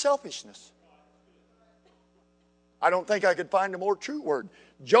 but it's selfishness. I don't think I could find a more true word.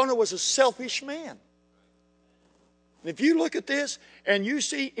 Jonah was a selfish man. If you look at this and you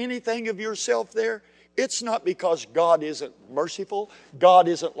see anything of yourself there, it's not because God isn't merciful, God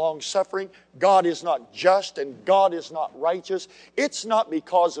isn't long-suffering, God is not just, and God is not righteous. It's not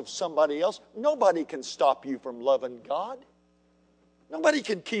because of somebody else. Nobody can stop you from loving God. Nobody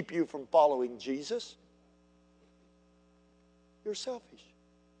can keep you from following Jesus. You're selfish.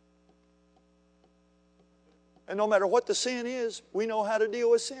 And no matter what the sin is, we know how to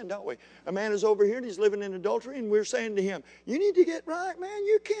deal with sin, don't we? A man is over here and he's living in adultery, and we're saying to him, you need to get right, man.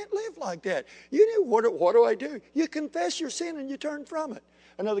 You can't live like that. What do I do? You confess your sin and you turn from it.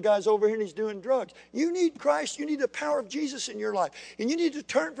 Another guy's over here and he's doing drugs. You need Christ. You need the power of Jesus in your life. And you need to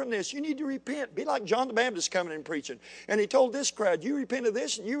turn from this. You need to repent. Be like John the Baptist coming and preaching. And he told this crowd, you repent of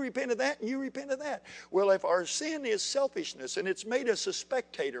this, and you repent of that, and you repent of that. Well, if our sin is selfishness and it's made us a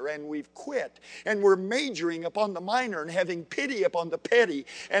spectator and we've quit and we're majoring upon the minor and having pity upon the petty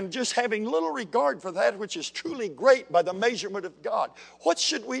and just having little regard for that which is truly great by the measurement of God, what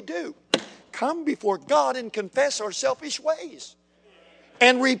should we do? Come before God and confess our selfish ways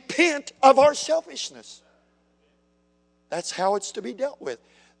and repent of our selfishness. That's how it's to be dealt with.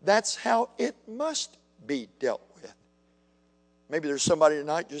 That's how it must be dealt with. Maybe there's somebody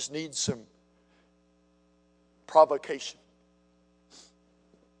tonight just needs some provocation.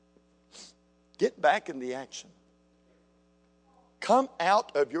 Get back in the action. Come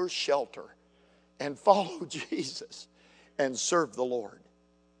out of your shelter and follow Jesus and serve the Lord.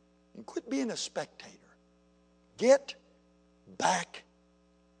 And quit being a spectator. Get back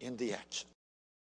in the action.